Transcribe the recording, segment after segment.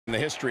In the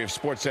history of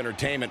sports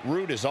entertainment,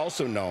 Rude is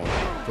also known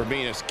for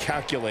being as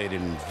calculated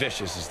and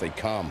vicious as they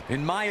come.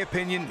 In my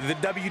opinion, the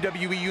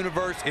WWE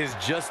Universe is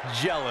just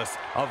jealous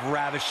of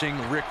Ravishing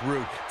Rick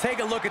Rude. Take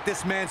a look at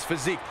this man's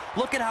physique.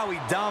 Look at how he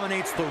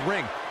dominates the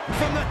ring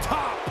from the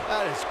top.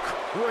 That is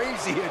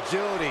crazy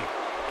agility.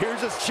 Here's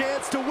his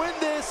chance to win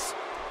this.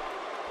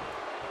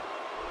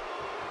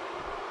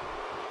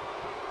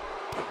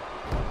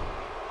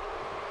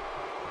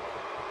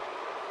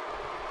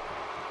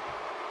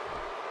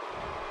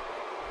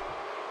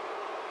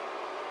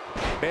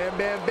 Bam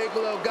Bam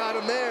Bigelow got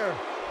him there.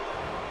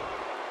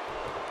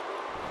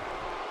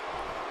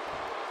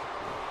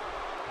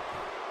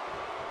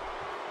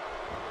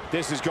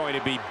 This is going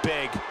to be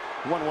big,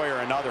 one way or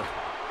another.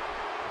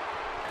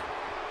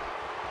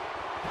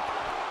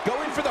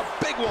 Going for the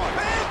big one.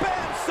 Bam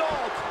Bam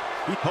Salt.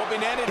 He's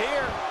hoping to end it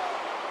here.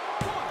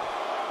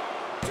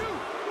 1, 2.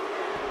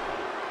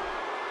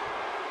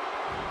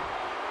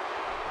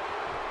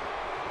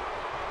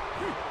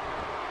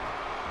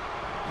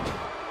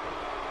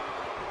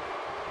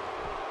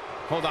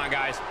 Hold on,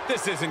 guys.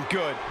 This isn't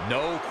good.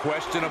 No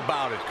question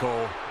about it,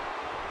 Cole.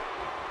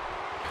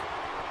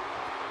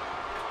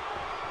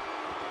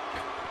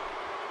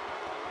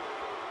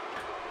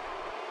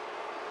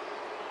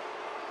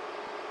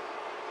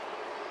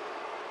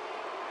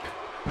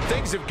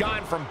 Things have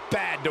gone from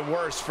bad to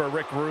worse for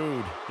Rick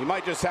Rude. He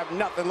might just have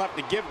nothing left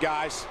to give,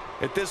 guys.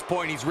 At this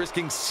point, he's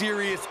risking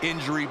serious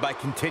injury by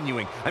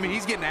continuing. I mean,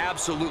 he's getting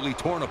absolutely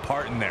torn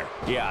apart in there.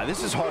 Yeah,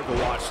 this is hard to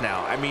watch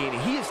now. I mean,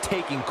 he is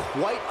taking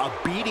quite a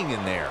beating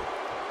in there.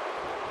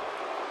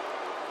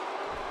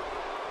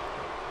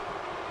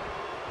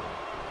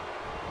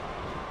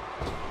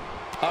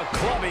 A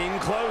clubbing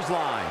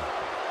clothesline.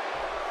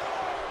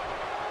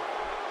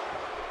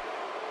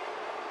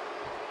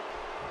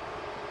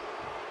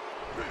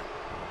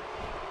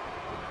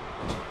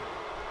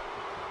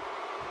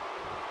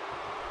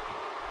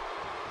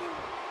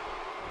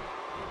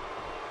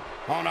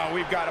 Oh no,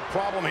 we've got a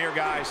problem here,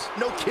 guys.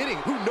 No kidding.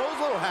 Who knows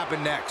what will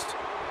happen next?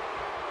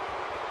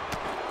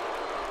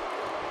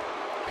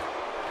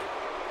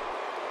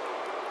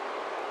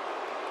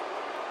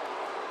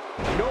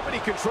 Nobody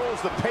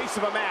controls the pace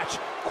of a match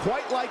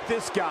quite like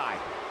this guy.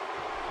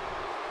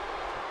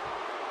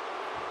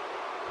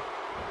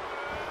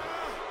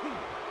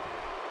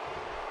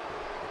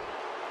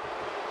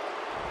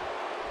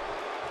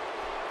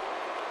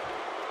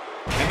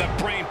 And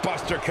the brain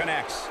buster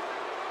connects.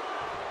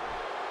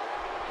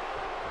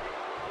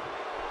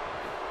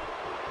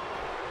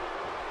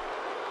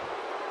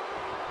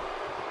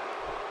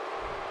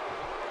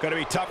 Going to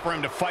be tough for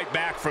him to fight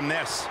back from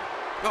this.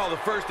 Oh, the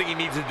first thing he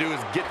needs to do is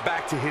get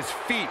back to his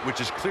feet,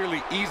 which is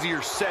clearly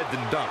easier said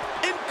than done.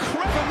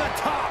 Incredible from the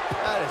top.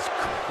 That is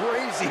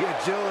crazy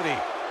agility.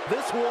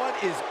 This one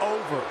is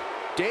over.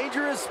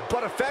 Dangerous,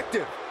 but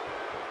effective.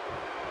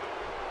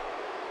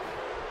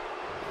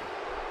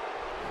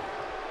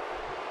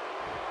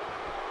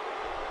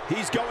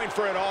 He's going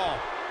for it all.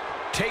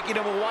 Taking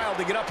him a while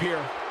to get up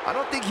here. I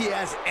don't think he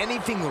has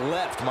anything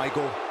left,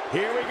 Michael.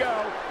 Here we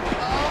go.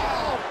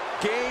 Oh!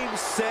 Game,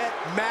 set,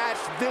 match.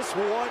 This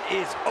one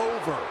is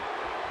over.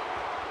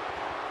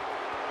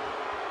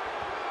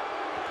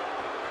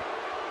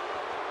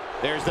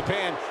 There's the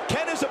pin.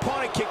 Can his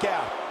opponent kick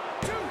out?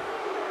 2,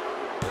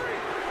 3.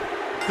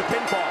 The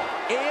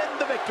pinfall and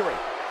the victory.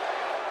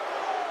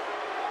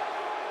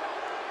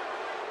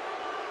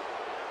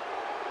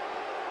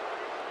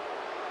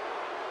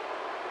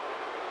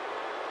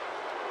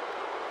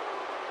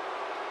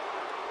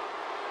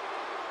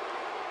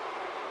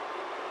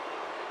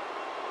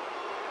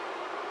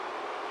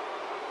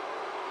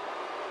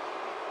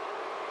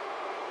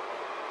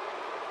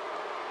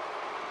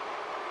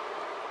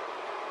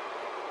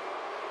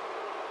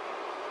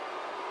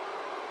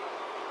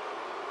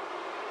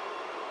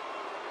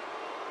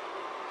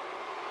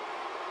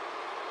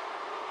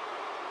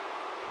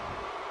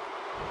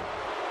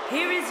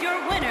 Here is your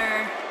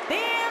winner,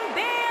 Bam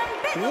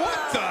Bam Bigelow.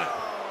 What the?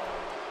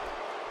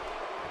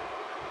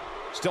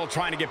 Still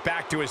trying to get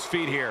back to his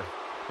feet here.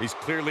 He's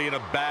clearly in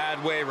a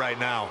bad way right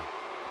now.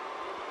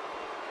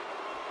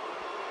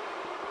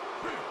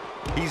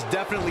 He's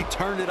definitely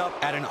turned it up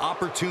at an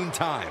opportune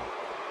time.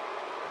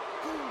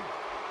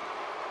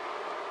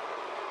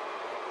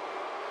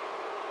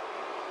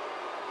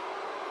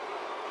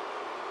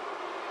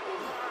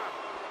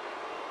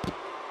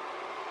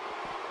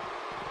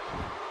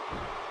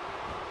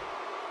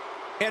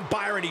 And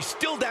Byron, he's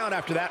still down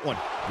after that one.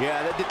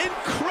 Yeah, that did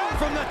incredible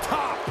from the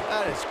top.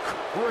 That is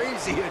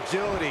crazy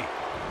agility.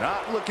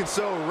 Not looking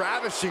so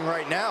ravishing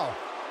right now.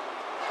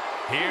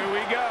 Here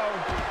we go.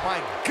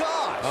 My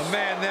gosh. A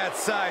man that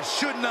size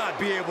should not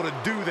be able to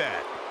do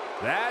that.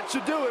 That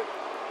should do it.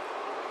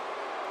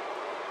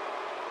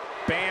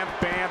 Bam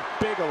Bam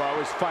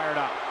Bigelow is fired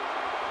up.